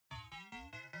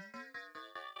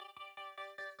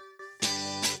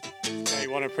Day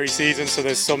one of preseason, so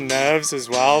there's some nerves as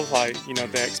well, like,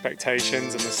 the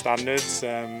expectations and the standards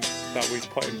that we've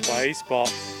put in place.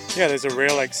 But yeah, there's a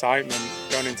real excitement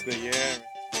going into the year.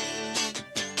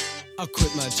 I'll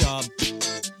quit my job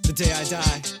the day I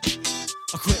die.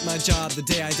 I'll quit my job the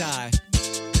day I die.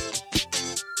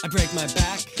 I break my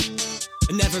back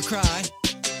and never cry.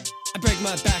 I break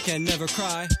my back and never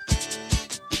cry.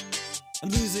 I'm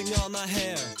losing all my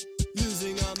hair.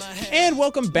 And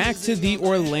welcome back to the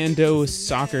Orlando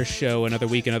Soccer Show. Another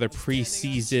week, another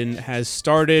preseason has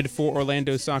started for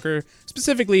Orlando Soccer,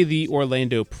 specifically the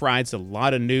Orlando Pride's. A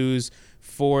lot of news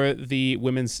for the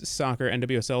women's soccer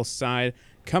NWSL side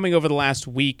coming over the last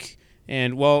week.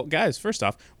 And, well, guys, first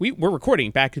off, we're recording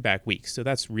back-to-back weeks, so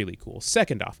that's really cool.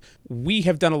 Second off, we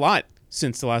have done a lot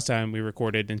since the last time we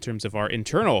recorded in terms of our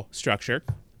internal structure.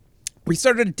 We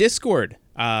started a Discord.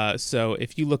 So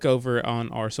if you look over on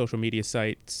our social media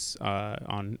sites,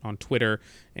 on Twitter,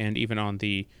 and even on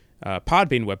the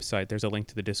Podbean website, there's a link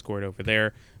to the Discord over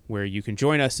there where you can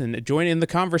join us and join in the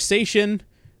conversation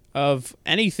of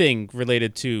anything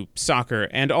related to soccer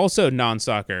and also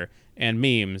non-soccer and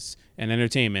memes and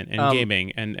entertainment and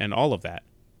gaming and all of that.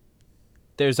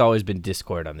 There's always been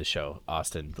Discord on the show,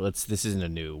 Austin. This isn't a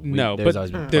new. There's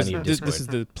always been plenty of Discord. This is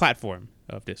the platform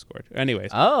of Discord. Anyways.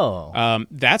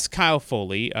 That's Kyle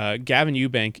Foley. Gavin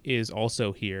Ewbank is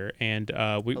also here, and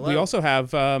we also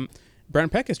have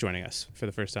Brent Petkus joining us for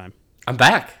the first time. I'm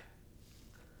back.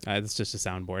 It's just a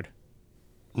soundboard.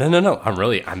 No.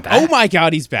 I'm back. Oh my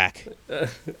God, he's back.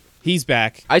 He's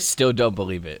back. I still don't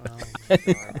believe it.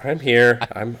 I'm here.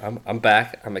 I'm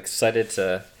back. I'm excited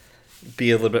to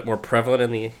be a little bit more prevalent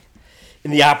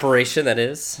in the operation that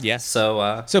is. Yes.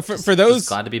 So for those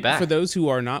glad to be back. For those who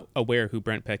are not aware who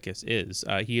Brent Petkus is,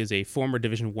 he is a former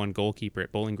Division I goalkeeper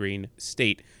at Bowling Green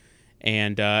State,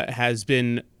 and has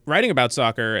been writing about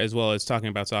soccer as well as talking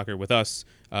about soccer with us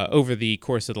over the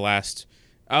course of the last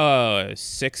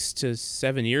 6 to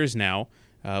 7 years now,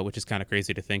 which is kind of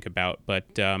crazy to think about.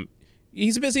 But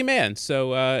he's a busy man,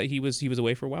 so he was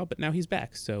away for a while, but now he's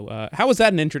back. So how was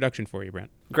that an introduction for you, Brent?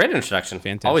 Great introduction.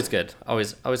 Fantastic. Always good.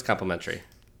 Always complimentary.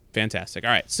 Fantastic. All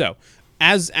right, so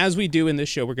as we do in this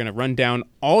show, we're going to run down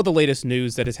all the latest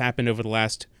news that has happened over the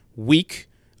last week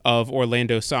of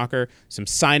Orlando soccer, some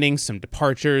signings, some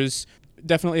departures.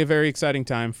 Definitely a very exciting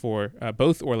time for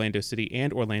both Orlando City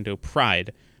and Orlando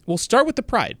Pride. We'll start with the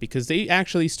Pride because they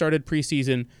actually started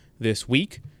preseason this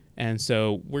week. And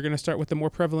so we're going to start with the more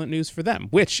prevalent news for them,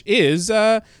 which is,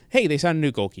 hey, they signed a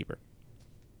new goalkeeper.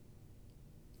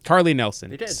 Carly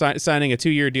Nelson, signing a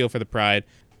 2-year deal for the Pride.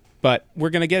 But we're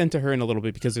going to get into her in a little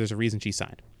bit because there's a reason she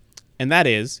signed. And that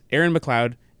is Erin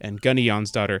McLeod and Gunny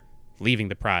Jonsdottir leaving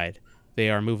the Pride.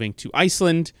 They are moving to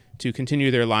Iceland to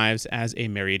continue their lives as a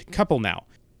married couple now.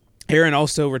 Erin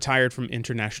also retired from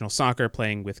international soccer,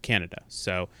 playing with Canada.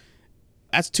 So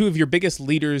that's two of your biggest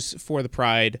leaders for the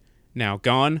Pride now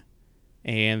gone.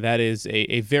 And that is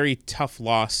a very tough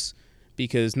loss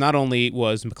because not only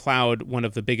was McLeod one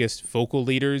of the biggest vocal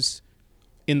leaders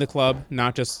in the club,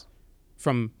 not just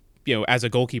from, as a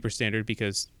goalkeeper standard,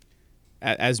 because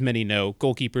as many know,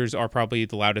 goalkeepers are probably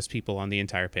the loudest people on the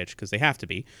entire pitch because they have to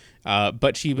be.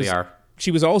 But she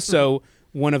was also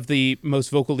one of the most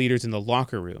vocal leaders in the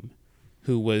locker room,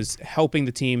 who was helping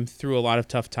the team through a lot of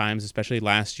tough times, especially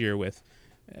last year with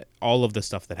all of the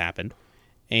stuff that happened.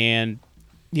 And,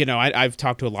 I've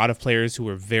talked to a lot of players who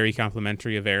were very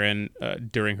complimentary of Erin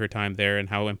during her time there and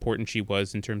how important she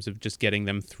was in terms of just getting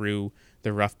them through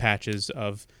the rough patches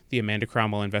of the Amanda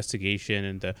Cromwell investigation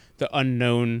and the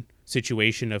unknown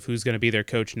situation of who's going to be their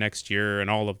coach next year and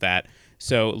all of that.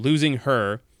 So losing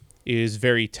her is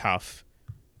very tough,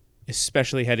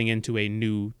 especially heading into a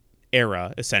new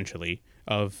era, essentially,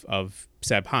 of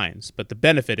Seb Hines. But the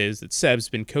benefit is that Seb's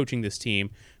been coaching this team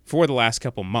for the last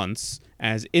couple months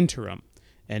as interim,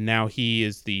 and now he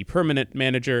is the permanent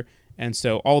manager, and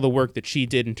so all the work that she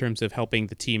did in terms of helping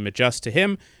the team adjust to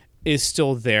him is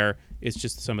still there. It's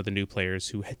just some of the new players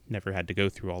who had never had to go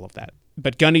through all of that.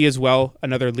 But Gunny as well,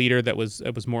 another leader that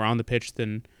was more on the pitch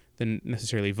than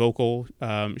necessarily vocal.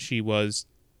 She was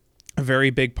a very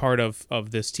big part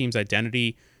of this team's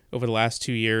identity over the last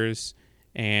 2 years,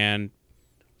 and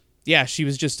yeah, she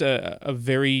was just a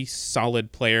very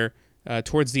solid player.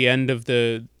 Towards the end of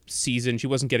the season, she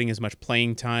wasn't getting as much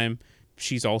playing time.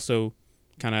 She's also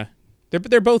kind of...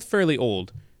 They're both fairly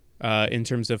old in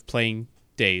terms of playing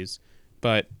days.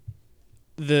 But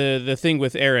the thing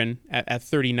with Erin at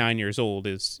 39 years old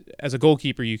is, as a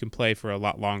goalkeeper, you can play for a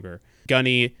lot longer.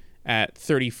 Gunny at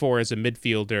 34 as a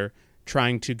midfielder,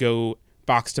 trying to go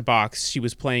box to box. She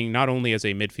was playing not only as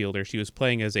a midfielder, she was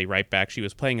playing as a right back, she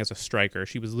was playing as a striker.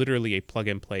 She was literally a plug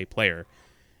and play player.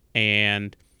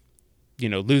 And,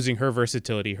 losing her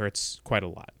versatility hurts quite a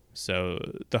lot. So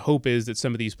the hope is that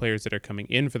some of these players that are coming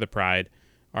in for the Pride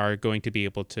are going to be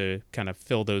able to kind of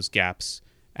fill those gaps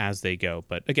as they go.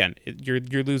 But again,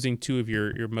 you're losing two of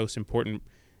your most important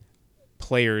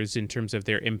players in terms of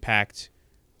their impact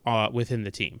within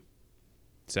the team.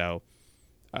 So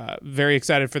very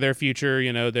excited for their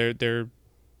future. They're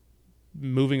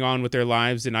moving on with their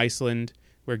lives in Iceland,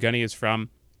 where Gunny is from.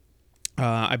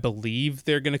 I believe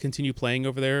they're going to continue playing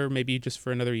over there, maybe just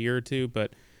for another year or two.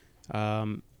 But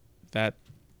that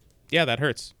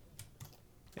hurts.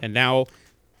 And now,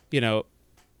 the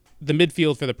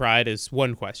midfield for the Pride is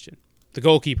one question. The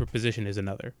goalkeeper position is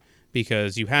another,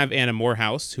 because you have Anna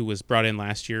Morehouse, who was brought in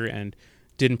last year and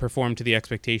didn't perform to the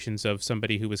expectations of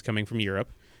somebody who was coming from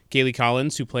Europe. Kaylee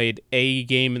Collins, who played a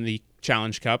game in the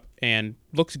Challenge Cup and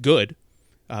looked good,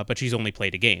 but she's only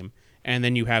played a game. And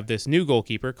then you have this new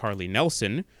goalkeeper, Carly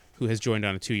Nelson, who has joined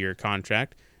on a 2-year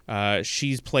contract.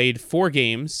 She's played 4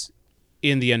 games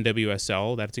in the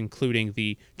NWSL. That's including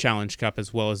the Challenge Cup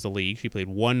as well as the league. She played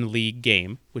 1 league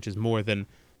game, which is more than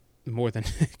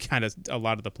kind of a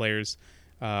lot of the players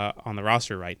on the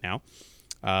roster right now.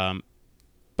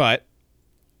 But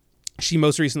she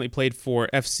most recently played for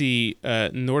FC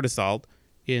Nordesald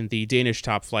in the Danish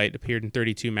top flight, appeared in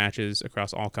 32 matches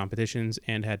across all competitions,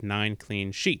 and had 9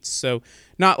 clean sheets. So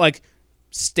not like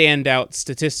standout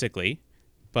statistically,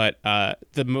 but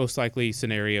the most likely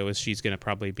scenario is she's going to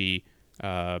probably be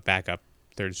backup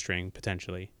third string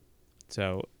potentially.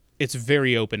 So it's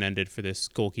very open-ended for this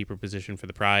goalkeeper position for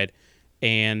the Pride.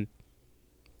 And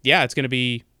yeah, it's going to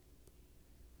be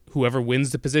whoever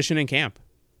wins the position in camp.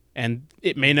 And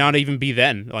it may not even be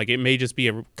then. Like, it may just be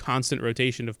a constant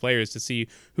rotation of players to see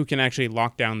who can actually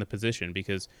lock down the position,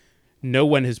 because no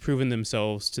one has proven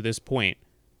themselves to this point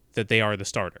that they are the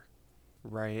starter.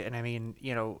 Right. And I mean,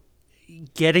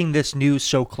 getting this news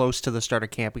so close to the start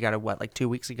of camp, we got it, 2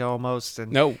 weeks ago almost?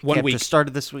 And no, 1 camp week. Just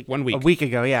started this week. 1 week. A week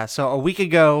ago, yeah. So a week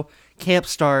ago, camp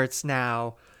starts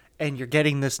now, and you're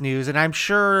getting this news. And I'm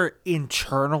sure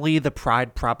internally the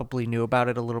Pride probably knew about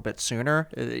it a little bit sooner,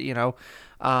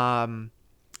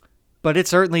 but it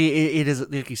certainly, it is,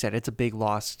 like you said, it's a big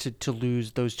loss to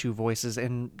lose those 2 voices.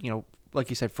 And, like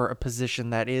you said, for a position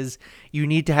that is, you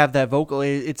need to have that vocal.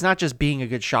 It's not just being a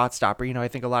good shot stopper. I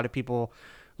think a lot of people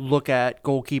look at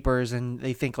goalkeepers and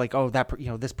they think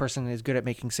this person is good at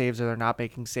making saves, or they're not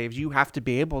making saves. You have to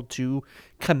be able to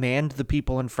command the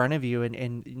people in front of you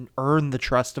and earn the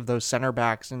trust of those center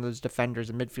backs and those defenders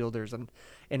and midfielders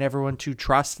and everyone to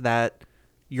trust that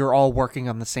you're all working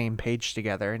on the same page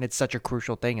together. And it's such a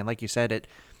crucial thing. And like you said,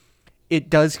 it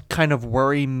does kind of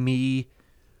worry me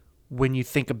when you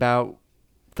think about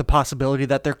the possibility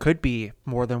that there could be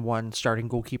more than one starting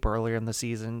goalkeeper earlier in the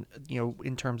season,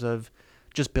 in terms of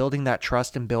just building that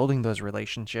trust and building those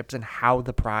relationships, and how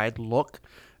the Pride look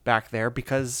back there,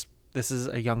 because this is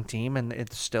a young team and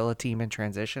it's still a team in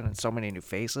transition and so many new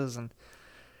faces. And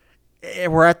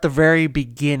we're at the very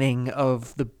beginning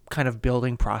of the kind of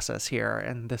building process here.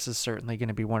 And this is certainly going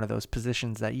to be one of those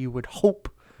positions that you would hope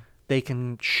they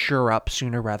can shore up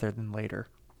sooner rather than later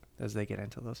as they get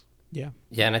into this. Yeah.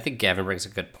 Yeah, and I think Gavin brings a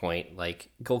good point. Like,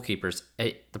 goalkeepers,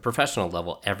 at the professional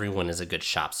level, everyone is a good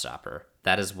shot stopper.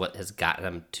 That is what has gotten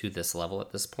them to this level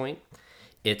at this point.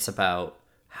 It's about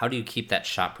how do you keep that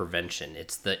shot prevention?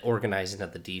 It's the organizing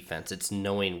of the defense. It's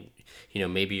knowing,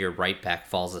 maybe your right back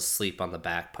falls asleep on the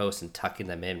back post and tucking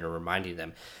them in or reminding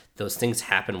them. Those things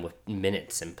happen with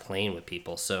minutes and playing with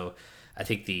people. So I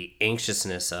think the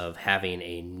anxiousness of having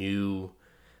a new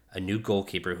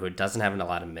goalkeeper who doesn't have a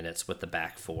lot of minutes with the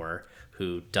back four,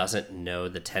 who doesn't know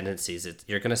the tendencies,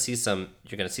 you're going to see some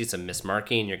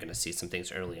mismarking. You're going to see some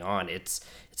things early on. It's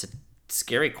a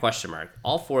scary question mark.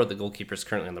 All 4 of the goalkeepers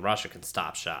currently on the roster can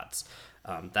stop shots.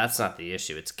 That's not the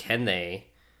issue. It's, can they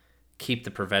keep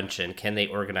the prevention? Can they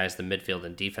organize the midfield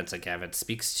and defense that Gavin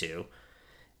speaks to,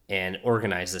 and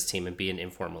organize this team and be an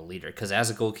informal leader? Because as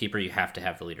a goalkeeper, you have to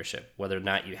have the leadership. Whether or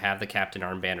not you have the captain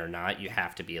armband or not, you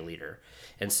have to be a leader.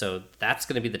 And so that's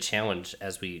going to be the challenge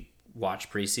as we watch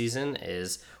preseason,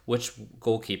 is which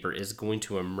goalkeeper is going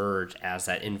to emerge as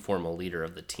that informal leader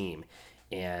of the team.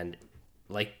 And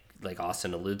like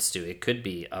Austin alludes to, it could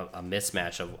be a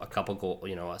mismatch of a couple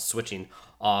a switching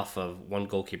off of one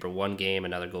goalkeeper one game,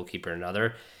 another goalkeeper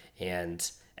another.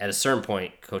 And at a certain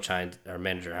point, Coach Hines or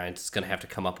Manager Hines is going to have to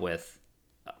come up with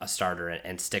a starter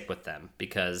and stick with them,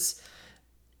 because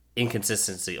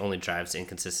inconsistency only drives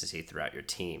inconsistency throughout your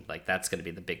team. Like, that's going to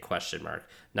be the big question mark.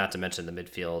 Not to mention the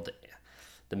midfield.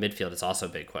 the midfield is also a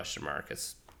big question mark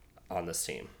on this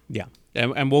team. Yeah,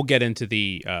 and we'll get into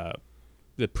the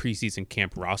preseason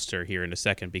camp roster here in a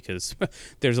second, because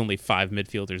there's only 5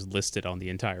 midfielders listed on the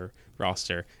entire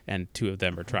roster, and 2 of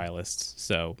them are trialists.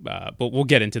 So, but we'll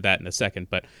get into that in a second.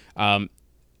 But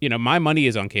my money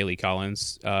is on Kaylee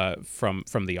Collins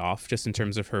from the off, just in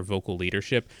terms of her vocal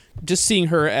leadership. Just seeing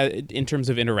her in terms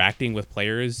of interacting with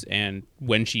players, and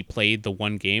when she played the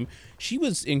one game, she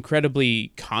was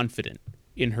incredibly confident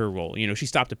in her role. She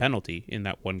stopped a penalty in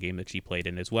that one game that she played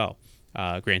in as well.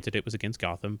 Granted, it was against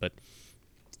Gotham, but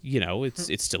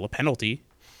it's still a penalty.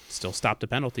 Still stopped a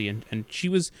penalty, and she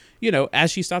was, as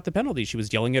she stopped the penalty, she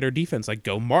was yelling at her defense like,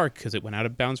 "Go mark," because it went out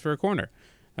of bounds for a corner.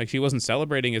 Like, she wasn't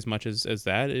celebrating as much as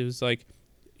that. It was like,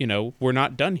 we're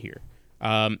not done here.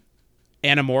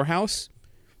 Anna Morehouse,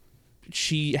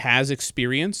 she has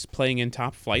experience playing in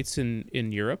top flights in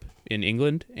Europe, in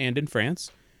England, and in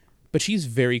France, but she's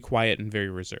very quiet and very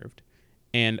reserved.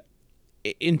 And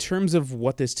in terms of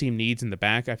what this team needs in the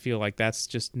back, I feel like that's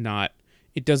just not,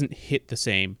 it doesn't hit the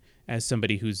same as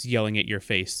somebody who's yelling at your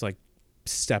face like,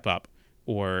 step up,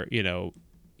 or,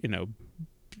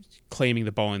 claiming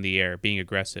the ball in the air, being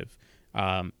aggressive.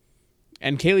 And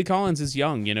Kaylee Collins is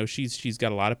young. She's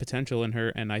got a lot of potential in her,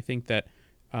 and I think that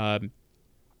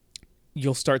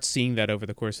you'll start seeing that over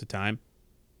the course of time.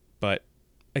 But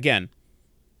again,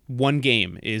 one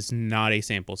game is not a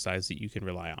sample size that you can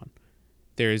rely on.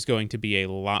 There is going to be a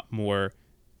lot more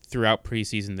throughout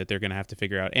preseason that they're going to have to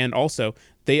figure out. And also,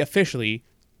 they officially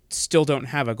still don't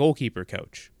have a goalkeeper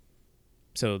coach.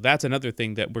 So that's another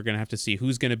thing that we're going to have to see,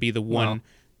 who's going to be the one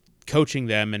coaching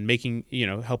them and making,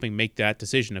 helping make that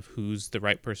decision of who's the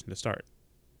right person to start.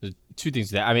 There's 2 things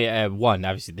to that. I mean, one,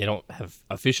 obviously they don't have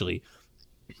officially.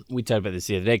 We talked about this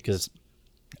the other day because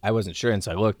I wasn't sure, and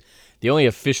so I looked. The only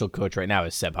official coach right now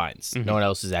is Seb Hines. Mm-hmm. No one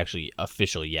else is actually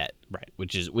official yet, right?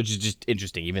 Which is just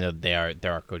interesting, even though there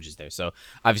are coaches there. So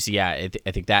obviously, yeah,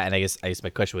 I think that, and I guess my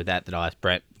question with that I'll ask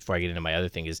Brent before I get into my other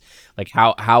thing is, like,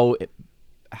 how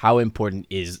important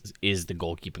is the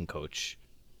goalkeeping coach?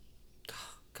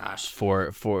 Gosh,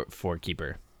 for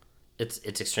keeper, it's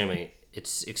extremely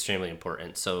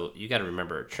important. So you got to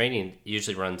remember, training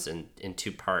usually runs in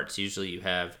 2 parts. Usually you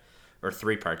have, or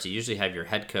 3 parts. You usually have your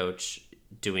head coach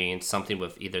doing something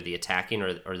with either the attacking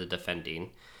or the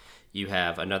defending. You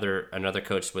have another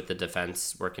coach with the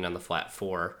defense working on the flat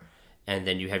 4, and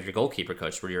then you have your goalkeeper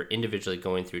coach where you're individually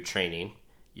going through training.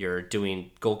 You're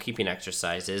doing goalkeeping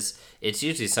exercises. It's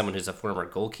usually someone who's a former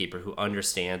goalkeeper who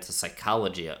understands the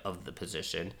psychology of the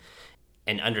position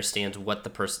and understands what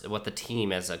the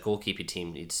team as a goalkeeping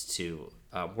team needs to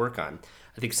work on.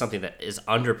 I think something that is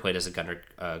underplayed as a gunner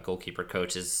goalkeeper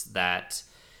coach is that,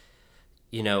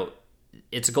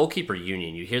 it's a goalkeeper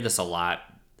union. You hear this a lot.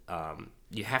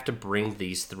 You have to bring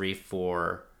these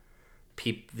 4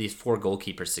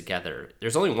 goalkeepers together.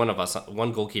 There's only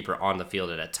one goalkeeper on the field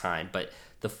at a time, but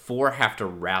the 4 have to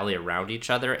rally around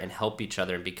each other and help each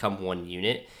other and become one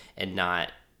unit, and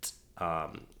not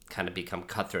kind of become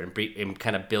cutthroat and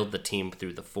kind of build the team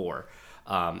through the 4.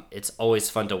 It's always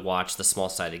fun to watch the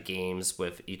small-sided games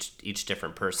with each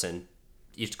different person,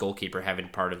 each goalkeeper having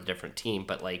part of a different team,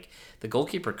 but like the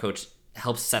goalkeeper coach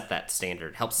helps set that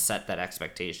standard, helps set that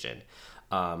expectation.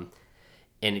 And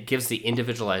it gives the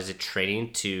individualized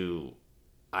training to,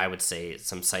 I would say,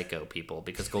 some psycho people,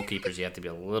 because goalkeepers, you have to be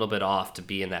a little bit off to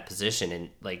be in that position. And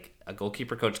like a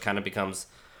goalkeeper coach kind of becomes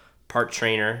part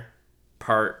trainer,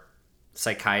 part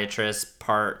psychiatrist,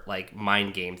 part like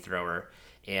mind game thrower.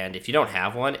 And if you don't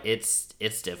have one, it's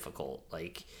difficult.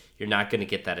 Like, you're not going to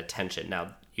get that attention.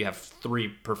 Now, you have 3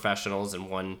 professionals and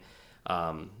 1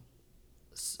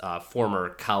 former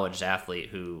college athlete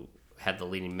who had the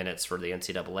leading minutes for the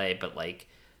NCAA, but like,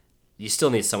 you still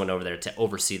need someone over there to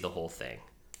oversee the whole thing.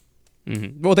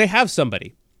 Mm-hmm. Well, they have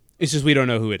somebody. It's just we don't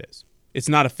know who it is. It's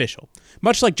not official.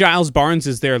 Much like Giles Barnes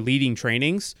is there leading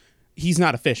trainings, he's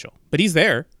not official, but he's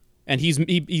there, and he's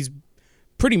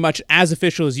pretty much as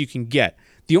official as you can get.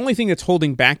 The only thing that's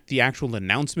holding back the actual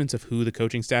announcements of who the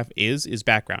coaching staff is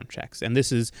background checks. And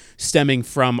this is stemming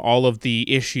from all of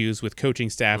the issues with coaching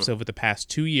staffs over the past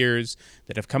 2 years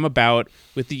that have come about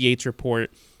with the Yates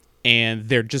report. And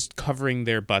they're just covering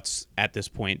their butts at this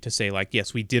point to say, like,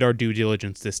 yes, we did our due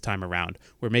diligence this time around.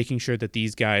 We're making sure that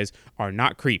these guys are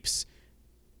not creeps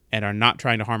and are not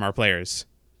trying to harm our players.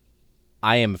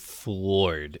 I am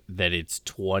floored that it's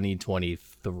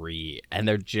 2023 and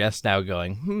they're just now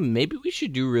going, maybe we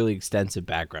should do really extensive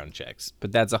background checks.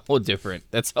 But that's a whole different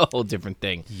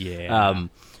thing. Yeah.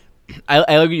 I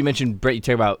like what you mentioned, Brett. You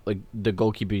talk about like the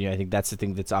goalkeeper. I think that's the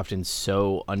thing that's often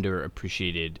so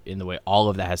underappreciated in the way all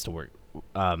of that has to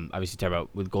obviously talk about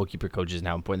with goalkeeper coaches and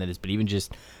how important that is, but even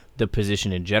just the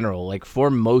position in general, like for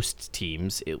most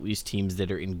teams, at least teams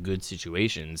that are in good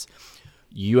situations,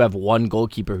 you have one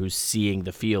goalkeeper who's seeing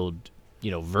the field,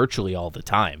 virtually all the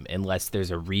time, unless there's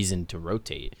a reason to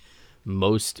rotate.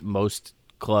 Most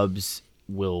clubs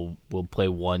will play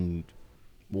one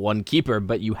keeper,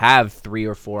 but you have 3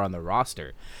 or 4 on the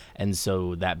roster, and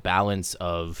so that balance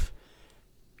of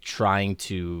trying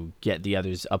to get the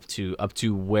others up to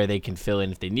where they can fill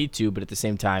in if they need to, but at the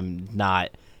same time not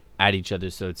at each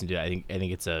other's throats and do that. I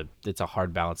think it's a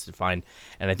hard balance to find,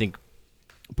 and I think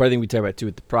part of the thing we talk about too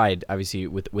with the Pride, obviously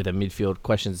with a midfield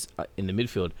questions in the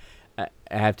midfield. I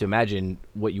have to imagine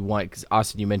what you want, because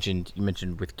Austin, you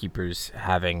mentioned with keepers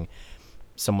having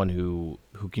someone who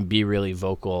can be really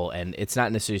vocal, and it's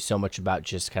not necessarily so much about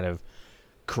just kind of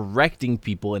correcting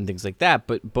people and things like that,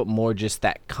 but more just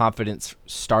that confidence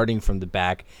starting from the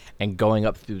back and going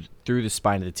up through the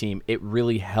spine of the team. It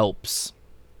really helps.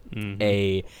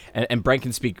 And Brent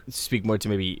can speak more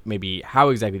to maybe how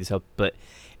exactly this helps, but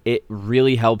it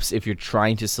really helps if you're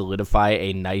trying to solidify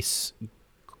a nice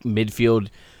midfield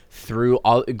through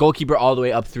goalkeeper all the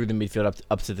way up through the midfield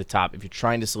up to the top. If you're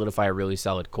trying to solidify a really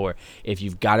solid core, if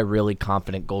you've got a really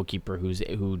confident goalkeeper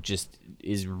who just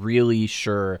is really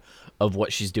sure of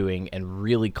what she's doing and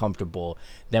really comfortable,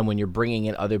 then when you're bringing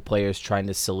in other players trying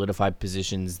to solidify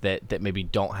positions that maybe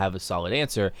don't have a solid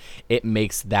answer, it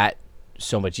makes that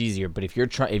so much easier. But if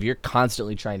you're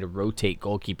constantly trying to rotate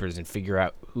goalkeepers and figure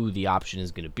out who the option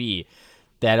is going to be,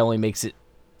 that only makes it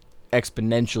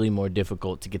exponentially more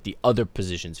difficult to get the other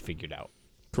positions figured out.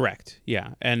 Correct.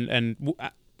 Yeah. And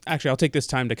actually, I'll take this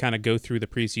time to kind of go through the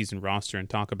preseason roster and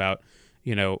talk about,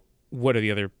 what are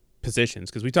the other positions,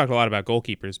 because we talked a lot about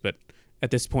goalkeepers, but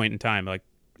at this point in time, like,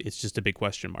 it's just a big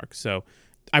question mark. So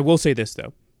I will say this,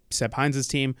 though. Seb Hines'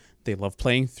 team, they love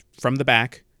playing from the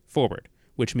back forward,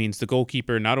 which means the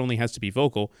goalkeeper not only has to be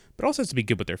vocal, but also has to be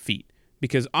good with their feet,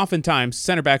 because oftentimes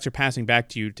center backs are passing back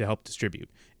to you to help distribute.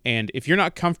 And if you're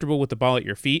not comfortable with the ball at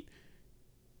your feet,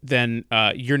 then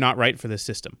you're not right for this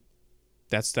system.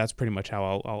 That's pretty much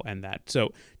how I'll end that.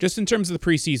 So just in terms of the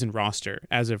preseason roster,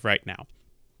 as of right now,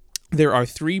 there are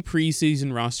 3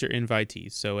 preseason roster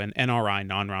invitees, so an NRI,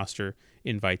 non-roster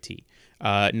invitee.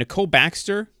 Nicole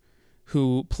Baxter,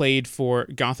 who played for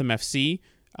Gotham FC,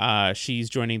 she's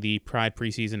joining the Pride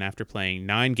preseason after playing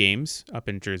 9 games up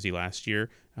in Jersey last year.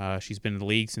 She's been in the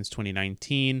league since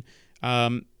 2019.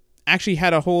 Actually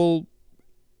had a whole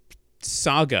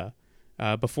saga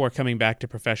before coming back to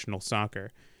professional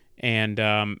soccer. And,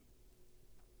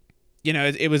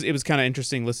 it was kind of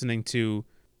interesting listening to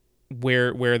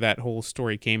where that whole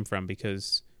story came from,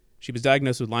 because she was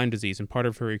diagnosed with Lyme disease, and part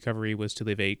of her recovery was to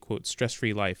live a, quote,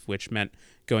 stress-free life, which meant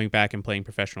going back and playing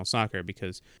professional soccer,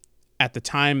 because at the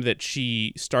time that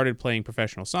she started playing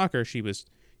professional soccer, she was,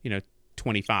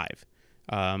 25.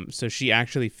 So she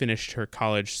actually finished her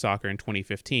college soccer in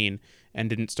 2015 and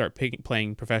didn't start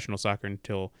playing professional soccer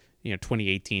until,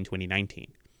 2018,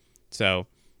 2019. So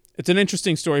it's an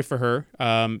interesting story for her.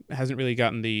 Hasn't really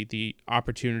gotten the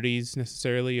opportunities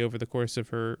necessarily over the course of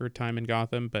her time in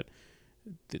Gotham, but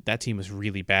that team was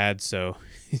really bad, so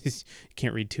you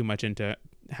can't read too much into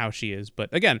how she is. But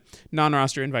again,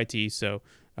 non-roster invitee, so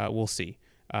we'll see.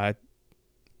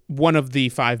 One of the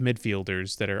 5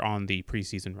 midfielders that are on the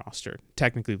preseason roster,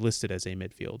 technically listed as a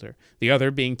midfielder. The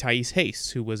other being Thais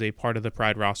Hayes, who was a part of the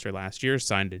Pride roster last year,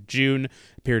 signed in June,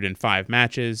 appeared in 5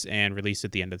 matches, and released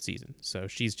at the end of the season. So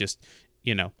she's just,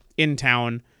 in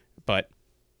town, but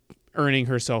earning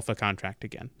herself a contract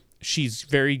again. She's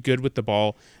very good with the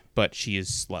ball, but she is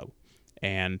slow.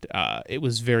 And it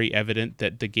was very evident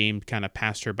that the game kind of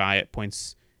passed her by at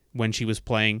points when she was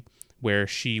playing, where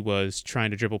she was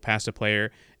trying to dribble past a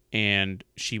player and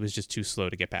she was just too slow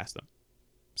to get past them.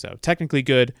 So technically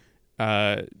good,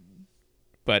 but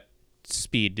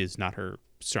speed is not her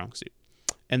strong suit.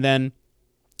 And then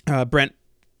Brent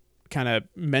kind of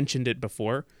mentioned it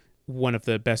before. One of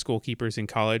the best goalkeepers in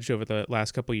college over the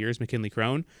last couple of years, McKinley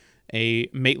Crone, a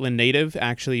Maitland native,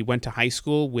 actually went to high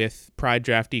school with Pride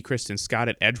draftee Kristen Scott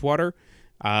at Edgewater,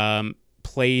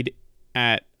 played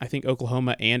at, I think,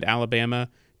 Oklahoma and Alabama,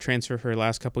 transferred her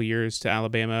last couple years to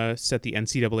Alabama, set the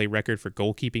NCAA record for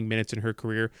goalkeeping minutes in her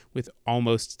career with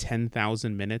almost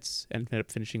 10,000 minutes, ended up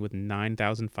finishing with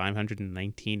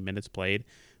 9,519 minutes played,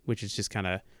 which is just kind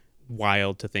of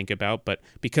wild to think about. But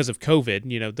because of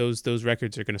COVID, those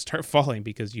records are going to start falling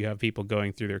because you have people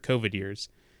going through their COVID years.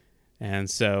 And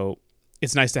so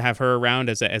it's nice to have her around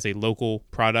as a local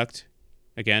product.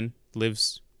 Again,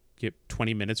 lives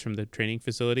 20 minutes from the training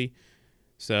facility.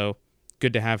 So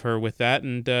good to have her with that.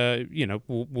 And,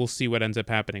 we'll see what ends up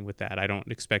happening with that. I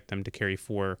don't expect them to carry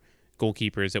 4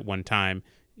 goalkeepers at one time.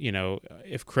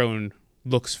 If Crone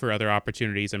looks for other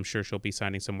opportunities, I'm sure she'll be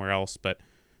signing somewhere else, but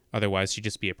otherwise she'd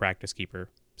just be a practice keeper.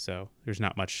 So there's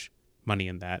not much money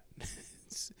in that,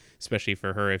 especially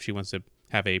for her. If she wants to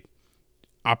have a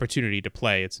opportunity to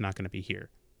play, it's not going to be here.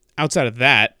 Outside of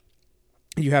that,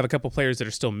 you have a couple players that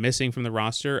are still missing from the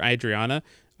roster. Adriana,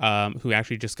 who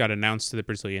actually just got announced to the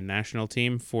Brazilian national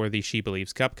team for the She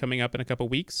Believes Cup coming up in a couple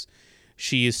weeks.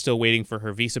 She is still waiting for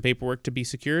her visa paperwork to be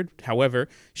secured. However,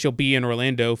 she'll be in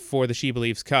Orlando for the She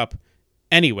Believes Cup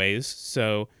anyways,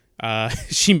 so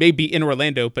she may be in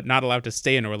Orlando but not allowed to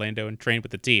stay in Orlando and train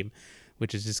with the team,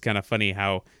 which is just kind of funny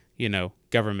how,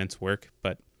 governments work,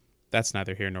 but that's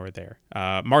neither here nor there.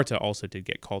 Marta also did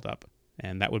get called up,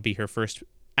 and that would be her first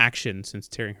action since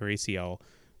tearing her ACL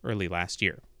early last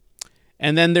year.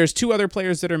 And then there's 2 other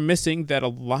players that are missing that a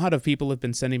lot of people have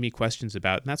been sending me questions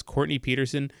about, and that's Courtney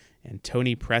Petersen and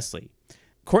Toni Pressley.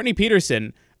 Courtney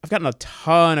Petersen, I've gotten a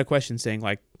ton of questions saying,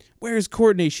 like, where's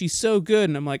Courtney? She's so good.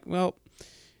 And I'm like, well,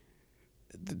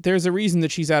 there's a reason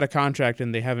that she's out of contract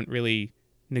and they haven't really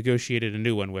negotiated a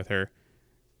new one with her.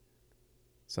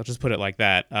 So I'll just put it like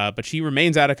that. But she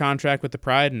remains out of contract with the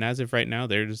Pride, and as of right now,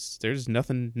 there's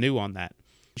nothing new on that.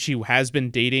 She has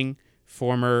been dating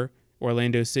former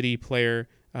Orlando City player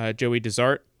Joey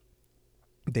Desart.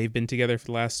 They've been together for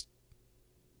the last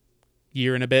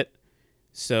year and a bit.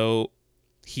 So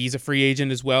he's a free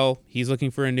agent as well. He's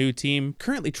looking for a new team.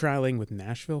 Currently trialing with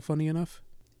Nashville, funny enough.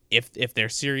 If they're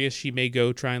serious, she may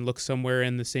go try and look somewhere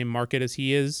in the same market as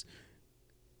he is.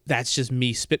 That's just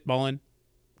me spitballing.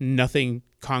 Nothing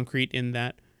concrete in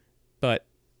that. But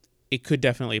it could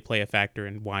definitely play a factor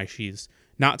in why she's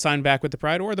not signed back with the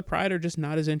Pride, or the Pride are just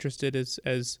not as interested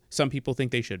as some people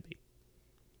think they should be.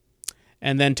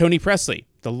 And then Toni Pressley,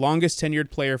 the longest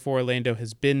tenured player for Orlando,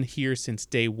 has been here since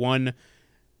day one,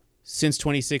 since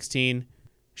 2016.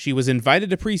 She was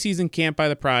invited to preseason camp by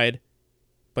the Pride,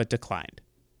 but declined.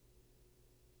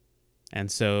 And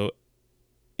so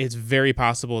it's very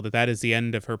possible that is the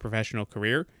end of her professional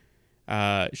career.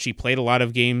 She played a lot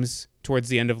of games towards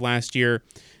the end of last year,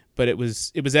 but it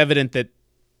was evident that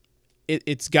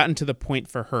it's gotten to the point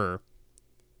for her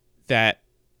that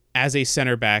as a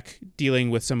center back dealing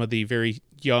with some of the very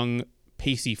young,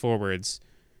 pacey forwards,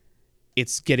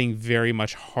 it's getting very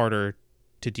much harder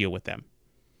to deal with them.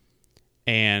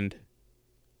 And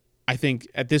I think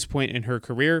at this point in her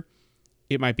career,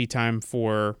 it might be time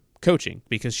for coaching,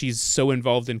 because she's so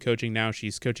involved in coaching now.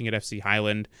 She's coaching at FC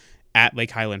Highland, at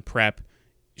Lake Highland Prep.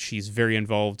 She's very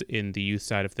involved in the youth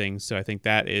side of things. So I think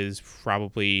that is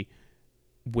probably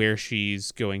where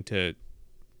she's going to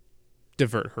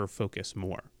divert her focus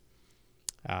more.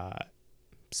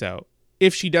 So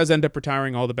if she does end up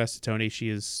retiring, all the best to Toni. She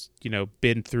has,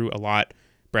 been through a lot: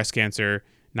 breast cancer,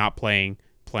 not playing,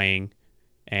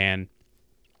 and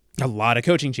a lot of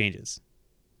coaching changes.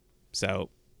 So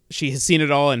she has seen it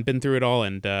all and been through it all.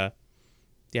 And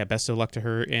best of luck to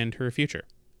her and her future.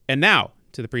 And now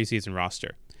to the preseason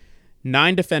roster.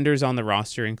 9 defenders on the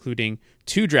roster, including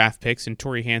 2 draft picks in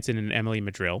Tori Hansen and Emily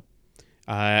Madrill.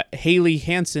 Haley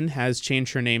Hansen has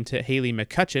changed her name to Haley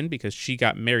McCutcheon because she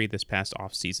got married this past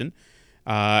offseason.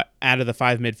 Out of the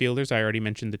 5 midfielders, I already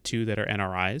mentioned the 2 that are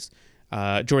NRIs.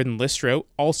 Jordan Listro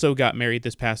also got married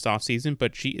this past offseason,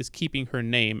 but she is keeping her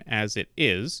name as it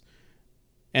is.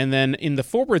 And then in the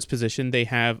forwards position, they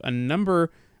have a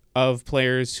number of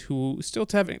players who still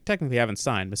technically haven't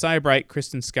signed. Messiah Bright,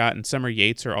 Kristen Scott, and Summer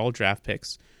Yates are all draft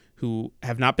picks who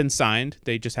have not been signed.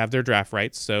 They just have their draft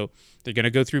rights, so they're going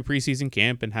to go through preseason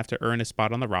camp and have to earn a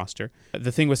spot on the roster.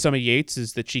 The thing with Summer Yates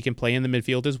is that she can play in the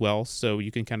midfield as well, so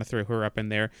you can kind of throw her up in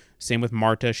there. Same with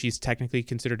Marta. She's technically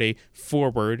considered a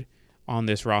forward on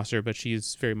this roster, but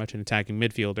she's very much an attacking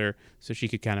midfielder, so she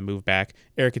could kind of move back.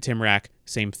 Erica Timrak,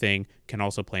 same thing, can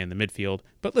also play in the midfield,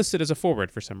 but listed as a forward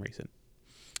for some reason.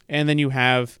 And then you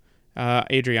have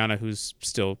Adriana, who's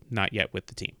still not yet with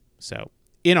the team. So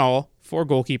in all, 4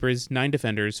 goalkeepers, 9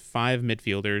 defenders, 5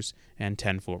 midfielders, and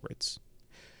 10 forwards.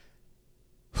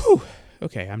 Whew.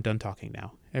 Okay, I'm done talking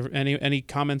now. Any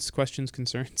comments, questions,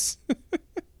 concerns?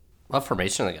 What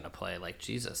formation are they going to play? Like,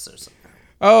 Jesus, there's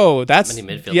that's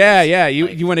many midfielders. Yeah.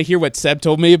 You want to hear what Seb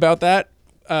told me about that?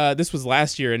 This was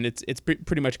last year, and it's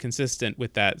pretty much consistent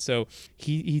with that. So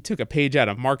he took a page out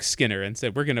of Mark Skinner and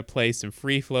said, we're going to play some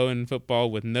free-flowing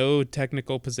football with no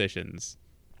technical positions.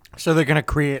 So they're going to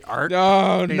create art?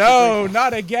 Oh, no,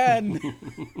 not again.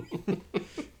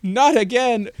 Not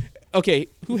again. Okay,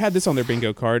 who had this on their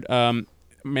bingo card?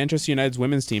 Manchester United's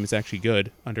women's team is actually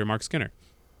good under Mark Skinner.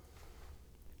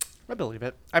 I believe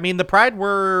it. I mean, the Pride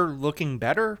were looking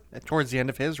better towards the end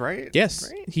of his, right?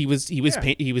 Yes, Right? he was he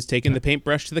was taking the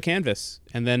paintbrush to the canvas,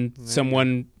 and then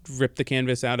someone ripped the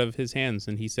canvas out of his hands,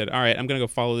 and he said, "All right, I'm gonna go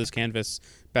follow this canvas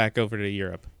back over to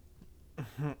Europe."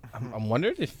 I'm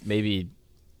wondering if maybe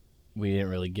we didn't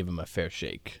really give him a fair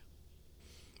shake.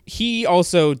 He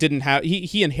also didn't have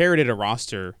he inherited a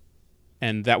roster,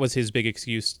 and that was his big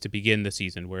excuse to begin the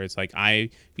season, where it's like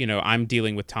I'm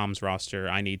dealing with Tom's roster.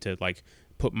 I need to like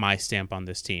put my stamp on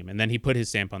this team, and then he put his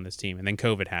stamp on this team, and then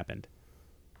COVID happened.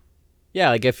 Yeah,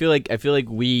 like I feel like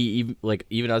we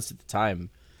even us at the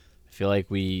time, I feel like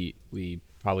we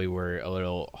probably were a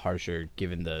little harsher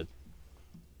given the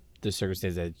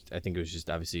circumstances. I think it was just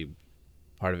obviously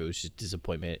part of it was just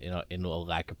disappointment in a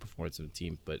lack of performance of the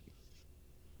team, but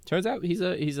turns out he's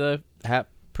a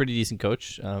pretty decent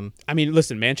coach. I mean,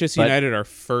 listen, Manchester United are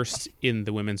first in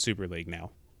the Women's Super League now.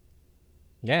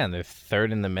 Yeah, and they're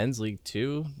third in the men's league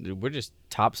too. We're just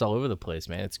tops all over the place,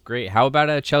 man. It's great. How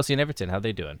about Chelsea and Everton? How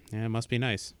they doing? Yeah, it must be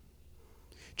nice.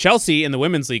 Chelsea in the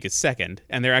Women's League is second,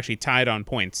 and they're actually tied on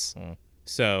points.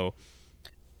 So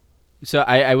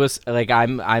I was like,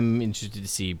 I'm interested to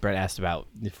see. Brent asked about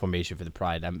the formation for the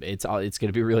Pride. It's going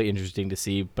to be really interesting to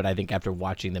see. But I think after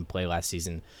watching them play last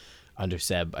season under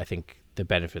Seb, I think the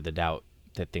benefit of the doubt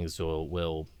that things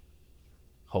will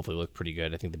hopefully look pretty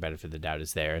good. I think the benefit of the doubt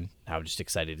is there, and I'm just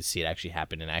excited to see it actually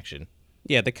happen in action.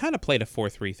 Yeah, they kind of played a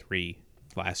 4-3-3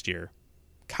 last year.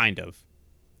 Kind of.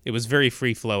 It was very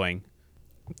free-flowing.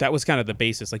 That was kind of the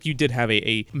basis. Like, you did have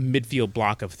a midfield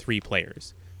block of 3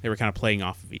 players. They were kind of playing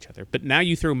off of each other. But now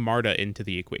you throw Marta into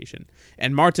the equation.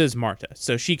 And Marta's Marta,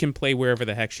 so she can play wherever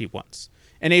the heck she wants.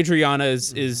 And Adriana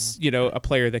is a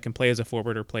player that can play as a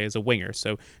forward or play as a winger,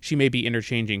 so she may be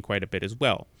interchanging quite a bit as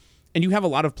well. And you have a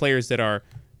lot of players that are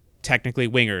technically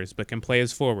wingers but can play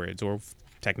as forwards, or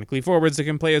technically forwards that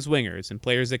can play as wingers, and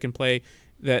players that can play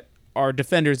that are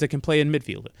defenders that can play in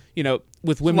midfield.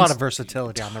 With women's, a lot of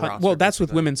versatility on the roster. Well, that's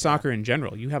with women's soccer in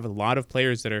general. You have a lot of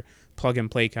players that are plug and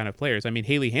play kind of players. I mean,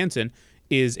 Haley Hansen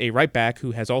is a right back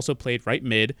who has also played right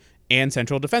mid and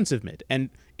central defensive mid.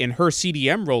 And in her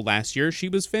CDM role last year, she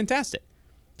was fantastic.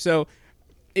 So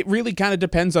it really kind of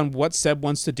depends on what Seb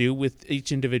wants to do with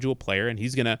each individual player, and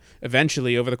he's going to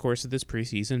eventually, over the course of this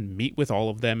preseason, meet with all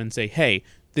of them and say, hey,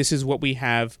 this is what we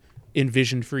have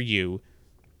envisioned for you.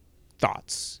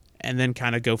 Thoughts? And then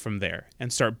kind of go from there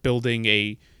and start building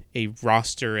a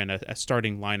roster and a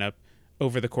starting lineup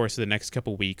over the course of the next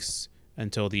couple weeks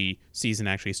until the season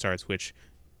actually starts, which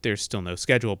there's still no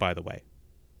schedule, by the way.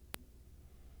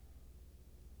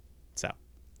 So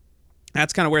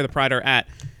that's kind of where the Pride are at.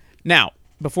 Now,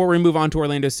 before we move on to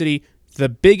Orlando City, the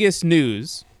biggest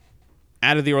news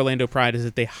out of the Orlando Pride is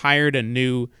that they hired a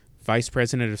new vice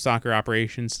president of soccer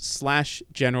operations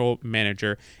 / general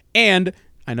manager. And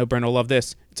I know Brent will love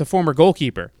this. It's a former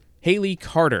goalkeeper. Haley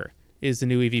Carter is the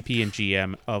new EVP and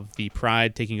GM of the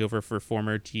Pride, taking over for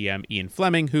former GM Ian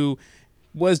Fleming, who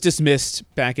was dismissed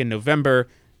back in November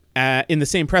in the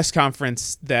same press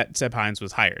conference that Seb Hines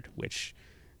was hired, which,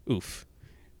 oof.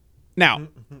 Now,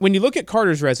 when you look at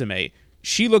Carter's resume,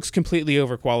 she looks completely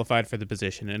overqualified for the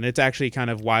position, and it's actually kind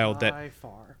of wild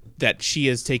that she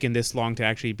has taken this long to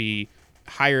actually be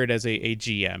hired as a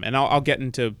GM. And I'll get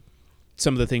into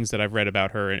some of the things that I've read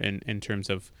about her in terms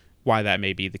of why that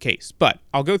may be the case. But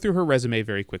I'll go through her resume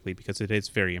very quickly because it is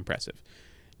very impressive.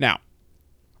 Now,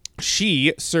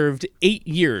 she served 8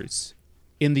 years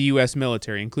in the U.S.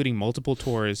 military, including multiple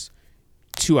tours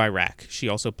to Iraq. She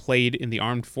also played in the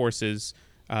Armed Forces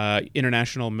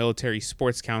International Military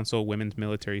Sports Council Women's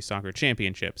Military Soccer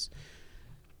Championships.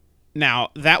 Now,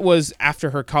 that was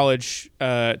after her college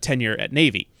tenure at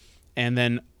Navy, and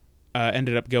then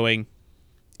ended up going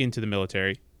into the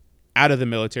military. Out of the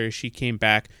military, she came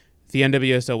back. The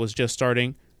NWSL was just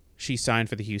starting. She signed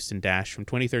for the Houston Dash from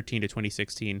 2013 to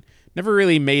 2016. Never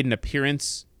really made an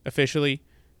appearance officially,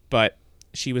 but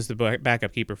she was the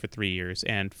backup keeper for 3 years.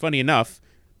 And funny enough,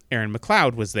 Erin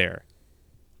McLeod was there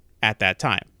at that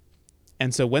time.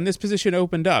 And so when this position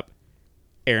opened up,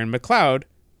 Erin McLeod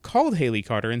called Haley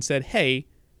Carter and said, hey,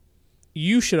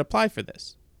 you should apply for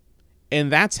this.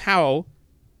 And that's how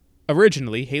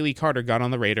originally Haley Carter got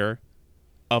on the radar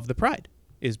of the Pride,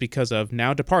 is because of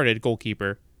now departed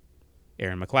goalkeeper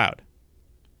Erin McLeod.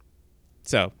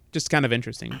 So just kind of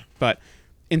interesting. But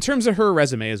in terms of her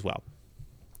resume as well,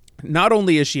 not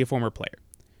only is she a former player,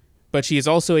 but she is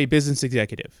also a business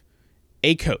executive,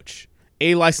 a coach,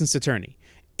 a licensed attorney,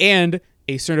 and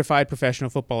a certified professional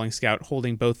footballing scout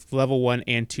holding both level 1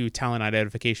 and 2 talent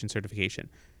identification certification.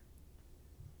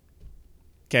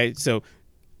 Okay, so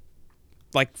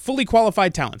like fully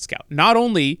qualified talent scout. Not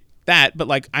only that, but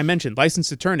like I mentioned,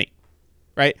 licensed attorney.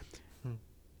 right?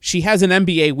 She has an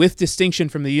MBA with distinction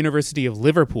from the University of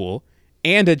Liverpool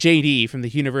and a JD from the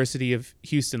University of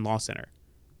Houston Law Center,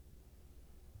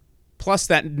 plus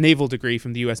that naval degree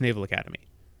from the U.S. Naval Academy.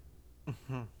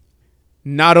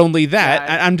 Not only that,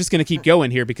 I'm just going to keep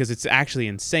going here because it's actually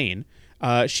insane.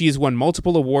 She has won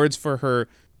multiple awards for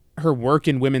her work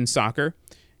in women's soccer.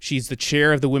 She's the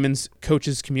chair of the Women's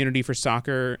Coaches Community for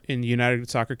Soccer in United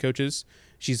Soccer Coaches.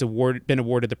 She's been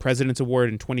awarded the President's Award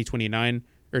in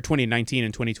 2019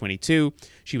 and 2022.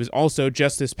 She was also,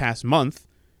 just this past month,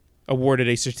 awarded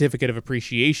a Certificate of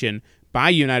Appreciation by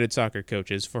United Soccer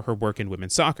Coaches for her work in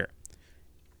women's soccer.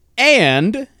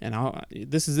 And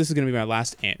this is going to be my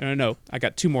last and. No, I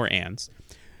got two more ands.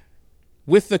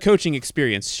 With the coaching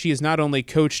experience, she has not only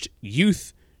coached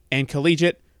youth and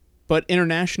collegiate, but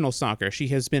international soccer. She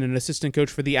has been an assistant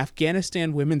coach for the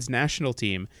Afghanistan women's national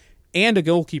team and a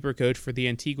goalkeeper coach for the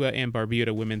Antigua and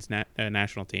Barbuda women's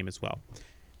national team as well.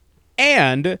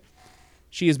 And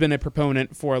she has been a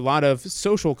proponent for a lot of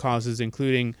social causes,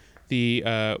 including the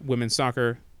women's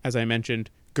soccer, as I mentioned,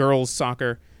 girls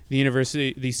soccer,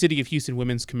 the City of Houston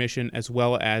Women's Commission, as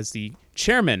well as the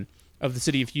chairman of the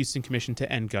City of Houston Commission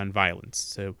to End Gun Violence.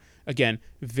 So, again,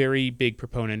 very big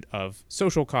proponent of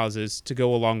social causes to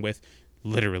go along with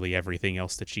literally everything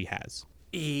else that she has.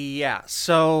 Yeah,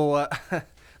 so,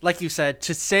 like you said,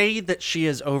 to say that she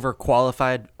is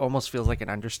overqualified almost feels like an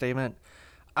understatement.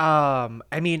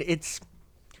 I mean, it's...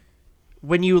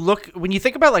 When you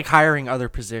think about like hiring other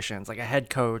positions, like a head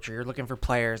coach, or you're looking for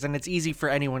players, and it's easy for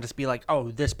anyone to be like, oh,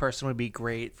 this person would be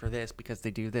great for this because they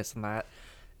do this and that.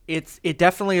 It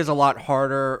definitely is a lot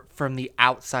harder from the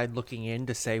outside looking in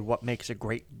to say what makes a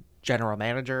great general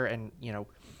manager. And, you know,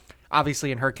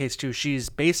 obviously in her case too, she's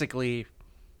basically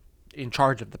in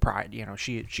charge of the Pride. You know,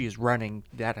 she is running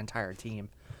that entire team.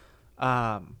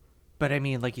 But I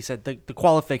mean, like you said, the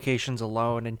qualifications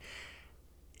alone, and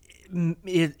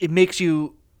it makes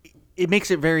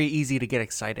it very easy to get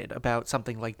excited about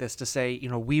something like this, to say, you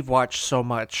know, we've watched so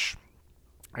much,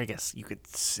 I guess you could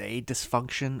say,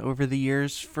 dysfunction over the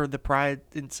years for the Pride,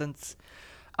 and since,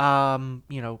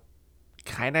 you know,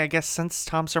 kind of, I guess, since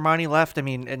Tom Sermanni left. I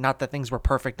mean, not that things were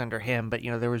perfect under him, but,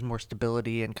 you know, there was more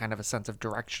stability and kind of a sense of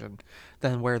direction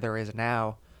than where there is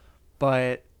now.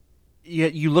 But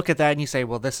you look at that and you say,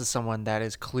 well, this is someone that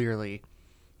is clearly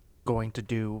going to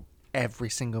do every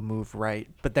single move right.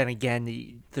 But then again,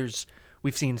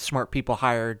 we've seen smart people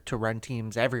hired to run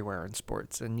teams everywhere in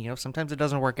sports, and, you know, sometimes it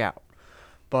doesn't work out.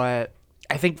 But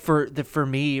I think for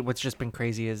me, what's just been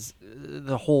crazy is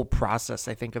the whole process,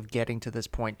 I think, of getting to this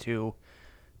point too,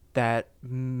 that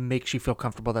makes you feel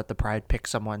comfortable that the Pride picked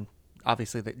someone.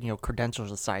 Obviously, that, you know,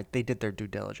 credentials aside, they did their due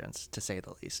diligence, to say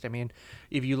the least. I mean,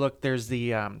 if you look, there's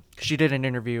she did an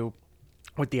interview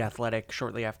with The Athletic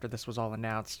shortly after this was all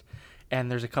announced. And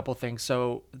there's a couple things.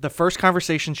 So the first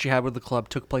conversation she had with the club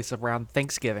took place around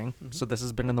Thanksgiving. Mm-hmm. So this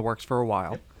has been in the works for a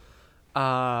while.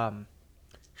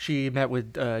 She met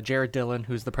with Jared Dillon,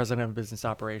 who's the president of business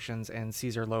operations, and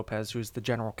Cesar Lopez, who's the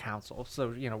general counsel.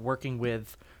 So, you know, working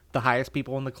with the highest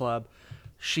people in the club.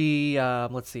 She,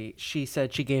 she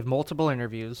said she gave multiple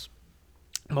interviews,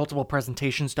 multiple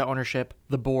presentations to ownership,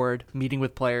 the board, meeting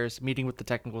with players, meeting with the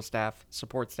technical staff,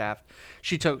 support staff.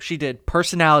 She did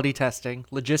personality testing,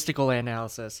 logistical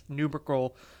analysis,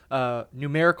 numerical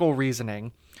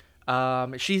reasoning.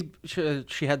 She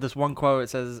had this one quote. It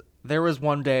says, "There was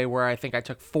one day where I think I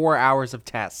took 4 hours of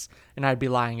tests, and I'd be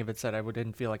lying if it said I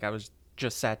didn't feel like I was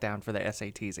just sat down for the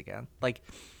SATs again." Like,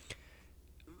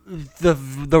 the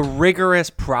rigorous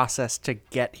process to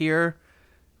get here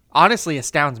honestly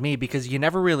astounds me, because you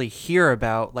never really hear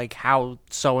about like how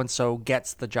so-and-so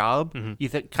gets the job. Mm-hmm. You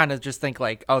kind of just think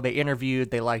like, oh, they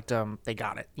interviewed, they liked them, they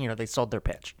got it. You know, they sold their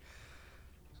pitch.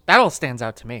 That all stands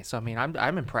out to me. So, I mean,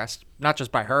 I'm impressed, not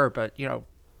just by her, but, you know,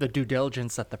 the due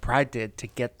diligence that the Pride did to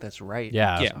get this right.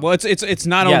 Yeah. So. Well, it's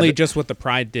not only just what the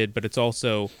Pride did, but it's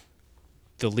also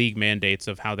the league mandates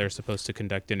of how they're supposed to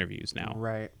conduct interviews now.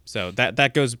 Right. So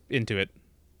that goes into it.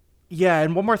 Yeah,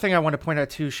 and one more thing I want to point out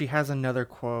too, she has another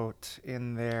quote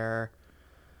in there.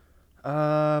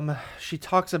 She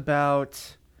talks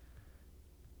about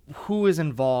who is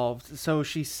involved. So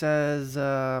she says,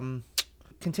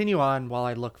 continue on while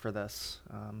I look for this.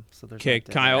 So there's okay,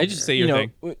 Kyle, I just say your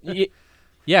thing.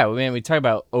 Yeah, I mean, we talk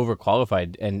about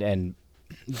overqualified and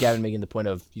Gavin making the point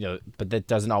of, you know, but that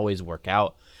doesn't always work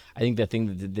out. I think the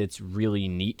thing that's really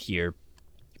neat here,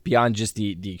 beyond just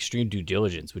the extreme due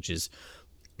diligence, which is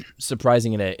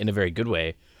surprising in a very good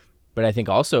way, but I think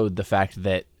also the fact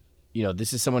that, you know,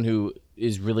 this is someone who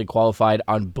is really qualified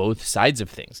on both sides of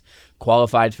things.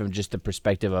 Qualified from just the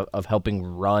perspective of helping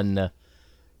run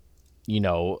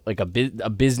like a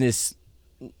business.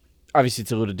 Obviously,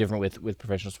 it's a little different with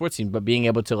professional sports teams, but being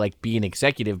able to like be an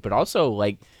executive, but also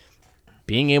like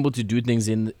being able to do things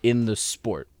in the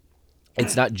sport.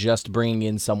 It's not just bringing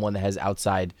in someone that has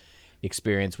outside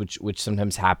experience, which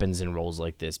sometimes happens in roles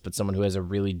like this, but someone who has a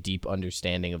really deep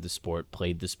understanding of the sport,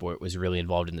 played the sport, was really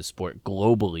involved in the sport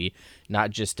globally,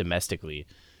 not just domestically.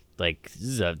 Like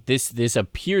this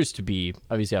appears to be,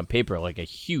 obviously on paper, like a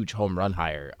huge home run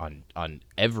hire on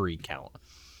every count,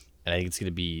 and I think it's going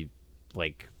to be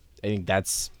like, I think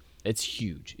it's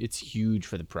huge. It's huge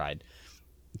for the Pride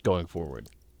going forward.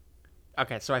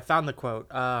 Okay, so I found the quote.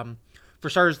 For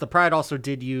starters, the Pride also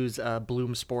did use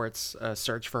Bloom Sports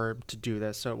search firm to do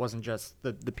this, so it wasn't just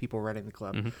the people running the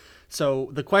club. So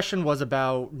the question was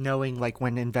about knowing like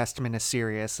when investment is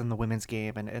serious in the women's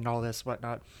game and all this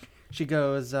whatnot. She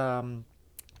goes,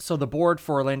 so the board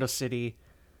for Orlando City,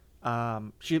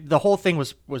 the whole thing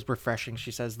was refreshing.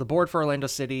 She says the board for Orlando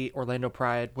City, Orlando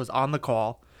Pride was on the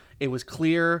call. It was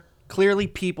clearly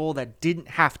people that didn't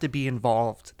have to be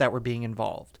involved that were being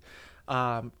involved.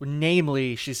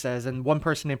 Namely, she says, and one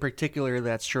person in particular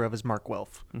that's true of is Mark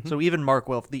Wilf. So even Mark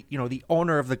Wilf, the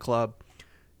owner of the club,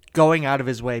 going out of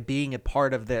his way, being a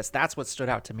part of this, that's what stood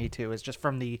out to me too, is just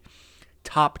from the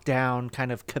top down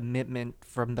kind of commitment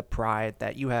from the Pride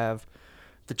that you have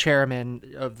the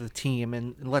chairman of the team.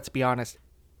 And let's be honest,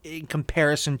 in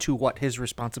comparison to what his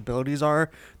responsibilities are,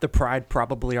 the Pride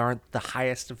probably aren't the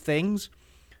highest of things,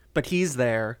 but he's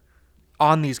there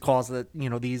on these calls that,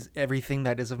 these, everything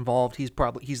that is involved,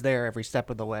 he's there every step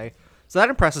of the way. So that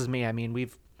impresses me. I mean,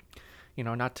 we've,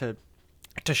 not to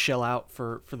shill out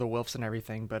for the Wilfs and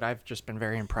everything, but I've just been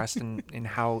very impressed in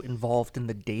how involved in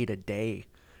the day-to-day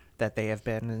that they have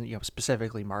been, and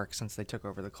specifically Mark, since they took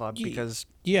over the club, because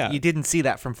you didn't see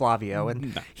that from Flavio,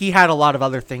 and he had a lot of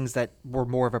other things that were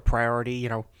more of a priority.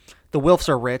 The Wilfs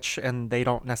are rich, and they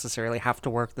don't necessarily have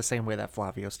to work the same way that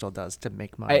Flavio still does to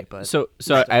make money. I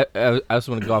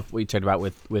also want to go off what you talked about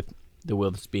with the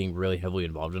Wilfs being really heavily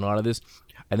involved in a lot of this.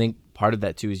 I think part of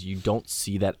that too is you don't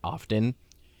see that often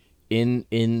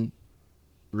in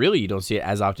really, you don't see it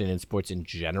as often in sports in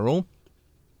general,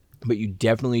 but you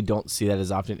definitely don't see that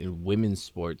as often in women's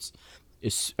sports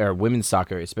or women's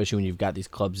soccer, especially when you've got these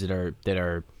clubs that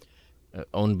are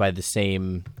owned by the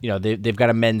same, they've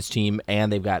got a men's team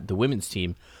and they've got the women's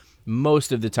team.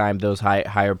 Most of the time, those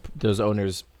those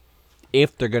owners,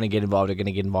 if they're going to get involved, are going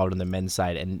to get involved on the men's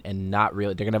side and not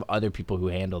really, they're going to have other people who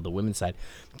handle the women's side.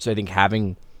 So I think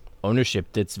having ownership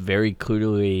that's very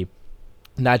clearly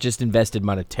not just invested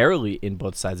monetarily in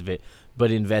both sides of it,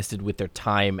 but invested with their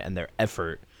time and their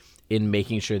effort in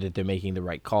making sure that they're making the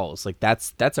right calls. Like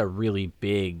that's a really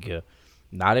big.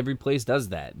 Not every place does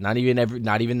that. Not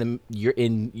even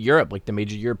in Europe, like the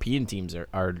major European teams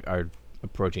are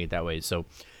approaching it that way. So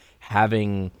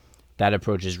having that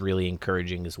approach is really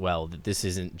encouraging as well. That this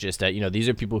isn't just these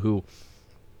are people who,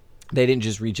 they didn't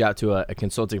just reach out to a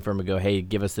consulting firm and go, hey,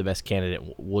 give us the best candidate,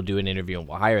 we'll do an interview and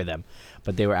we'll hire them.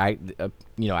 But they were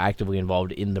actively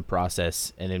involved in the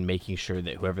process and in making sure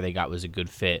that whoever they got was a good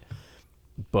fit,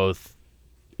 both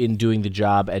in doing the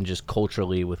job and just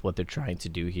culturally with what they're trying to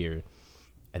do here.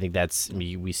 I think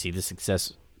we see the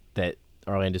success that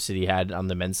Orlando City had on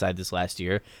the men's side this last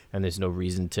year, and there's no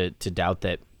reason to doubt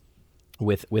that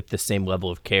with the same level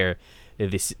of care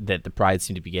that the Pride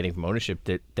seem to be getting from ownership,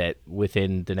 that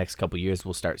within the next couple of years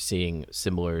we'll start seeing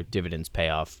similar dividends pay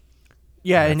off.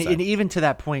 Yeah, and even to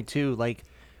that point too, like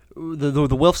the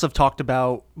Wilfs have talked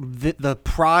about the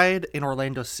Pride in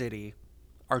Orlando City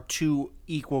are two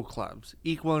equal clubs,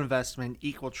 equal investment,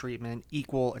 equal treatment,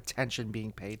 equal attention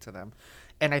being paid to them.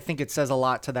 And I think it says a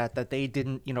lot to that they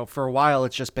didn't, for a while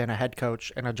it's just been a head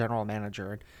coach and a general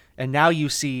manager. And now you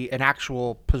see an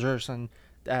actual person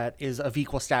that is of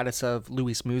equal status of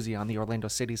Luis Muzi on the Orlando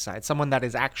City side, someone that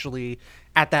is actually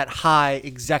at that high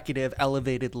executive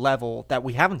elevated level that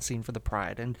we haven't seen for the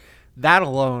Pride. And that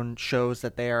alone shows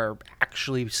that they are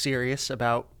actually serious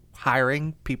about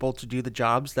hiring people to do the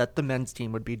jobs that the men's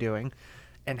team would be doing,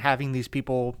 and having these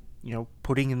people,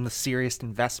 putting in the serious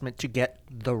investment to get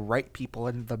the right people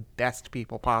and the best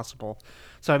people possible.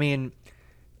 So, I mean,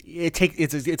 it's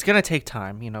going to take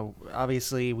time.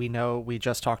 Obviously we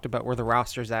just talked about where the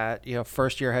roster's at,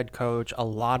 first year head coach, a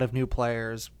lot of new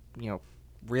players,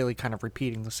 really kind of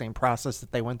repeating the same process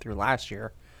that they went through last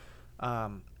year.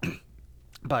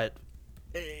 But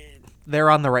they're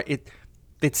on the right,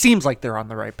 it seems like they're on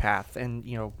the right path,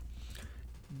 and,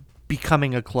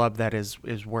 becoming a club that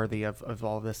is worthy of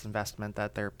all this investment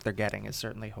that they're getting is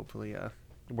certainly, hopefully,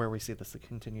 where we see this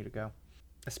continue to go.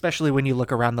 Especially when you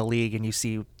look around the league and you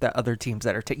see the other teams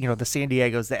that are the San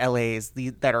Diegos, the LAs,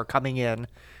 that are coming in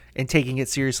and taking it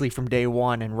seriously from day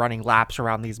one and running laps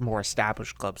around these more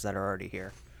established clubs that are already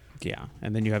here. Yeah,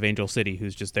 and then you have Angel City,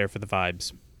 who's just there for the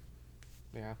vibes.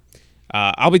 Yeah.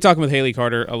 I'll be talking with Haley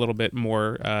Carter a little bit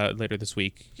more later this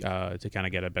week to kind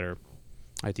of get a better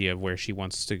idea of where she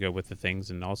wants to go with the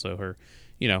things, and also her,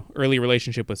 early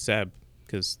relationship with Seb,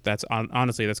 because that's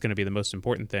honestly that's going to be the most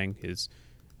important thing is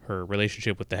her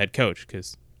relationship with the head coach,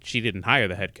 because she didn't hire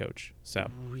the head coach. So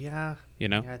Yeah,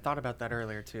 I thought about that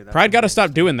earlier too. That's Pride got to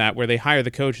stop doing that, where they hire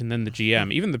the coach and then the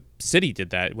GM. Even the city did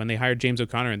that when they hired James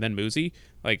O'Connor and then Muzi.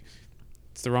 Like,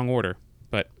 it's the wrong order.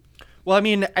 But well, I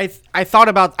mean, I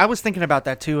was thinking about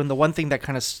that too, and the one thing that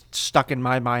kind of stuck in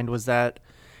my mind was that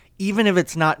even if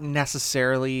it's not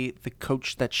necessarily the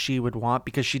coach that she would want,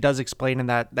 because she does explain in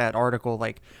that article,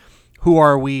 like, who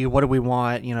are we? What do we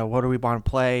want? What do we want to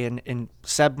play? And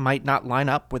Seb might not line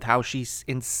up with how she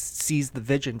sees the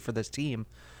vision for this team.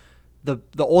 The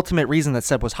ultimate reason that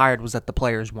Seb was hired was that the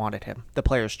players wanted him. The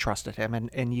players trusted him.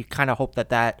 And you kind of hope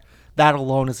that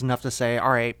alone is enough to say,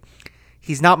 all right,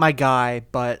 he's not my guy,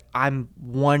 but I'm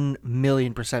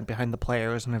 1,000,000% behind the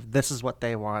players. And if this is what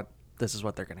they want, this is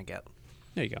what they're going to get.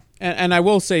 There you go. And I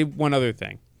will say one other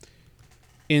thing.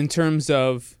 In terms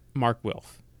of Mark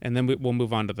Wilf, and then we'll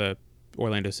move on to the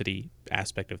Orlando City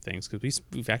aspect of things, because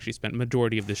we've actually spent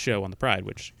majority of the show on the Pride,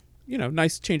 which,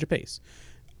 nice change of pace.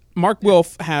 Mark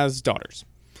Wilf has daughters,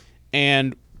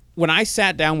 and when I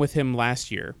sat down with him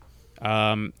last year,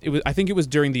 I think it was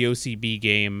during the OCB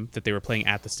game that they were playing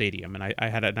at the stadium, and I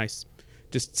had a nice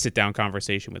just sit down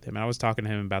conversation with him, and I was talking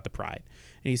to him about the Pride,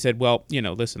 and he said, well,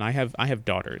 listen, I have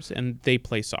daughters and they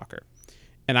play soccer,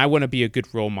 and I want to be a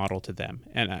good role model to them,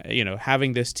 and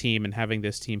having this team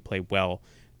play well,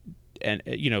 and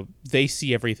they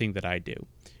see everything that I do,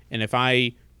 and if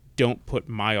I don't put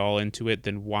my all into it,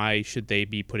 then why should they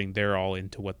be putting their all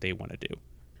into what they want to do?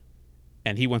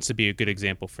 And he wants to be a good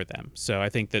example for them. So I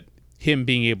think that him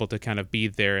being able to kind of be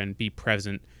there and be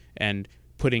present and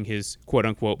putting his quote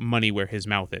unquote money where his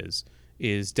mouth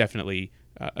is definitely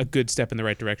a good step in the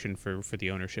right direction for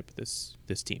the ownership of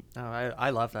this team. Oh, I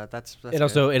love that. That's it.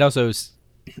 Also,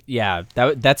 yeah,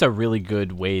 that's a really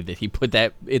good way that he put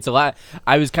that. It's a lot.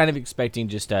 I was kind of expecting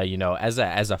just as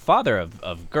a father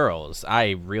of girls,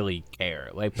 I really care.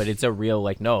 But it's a real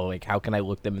how can I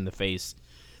look them in the face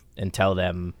and tell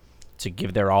them to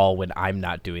give their all when I'm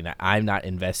not doing that? I'm not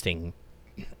investing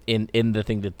in the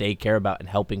thing that they care about and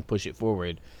helping push it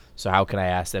forward. So how can I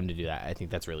ask them to do that? I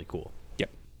think that's really cool. Yep.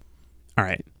 All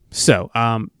right. So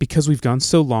because we've gone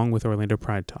so long with Orlando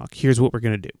Pride Talk, here's what we're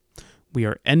going to do. We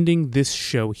are ending this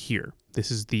show here.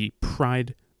 This is the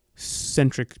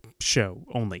Pride-centric show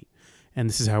only. And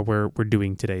this is how we're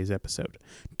doing today's episode.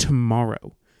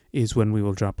 Tomorrow is when we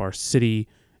will drop our city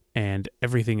and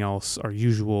everything else, our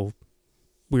usual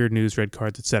weird news, red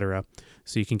cards, etc.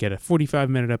 So you can get a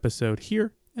 45-minute episode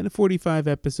here and a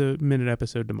 45-minute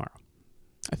episode tomorrow.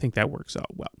 I think that works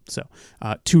out well. So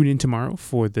tune in tomorrow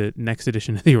for the next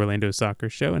edition of the Orlando Soccer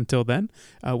Show. Until then,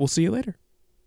 we'll see you later.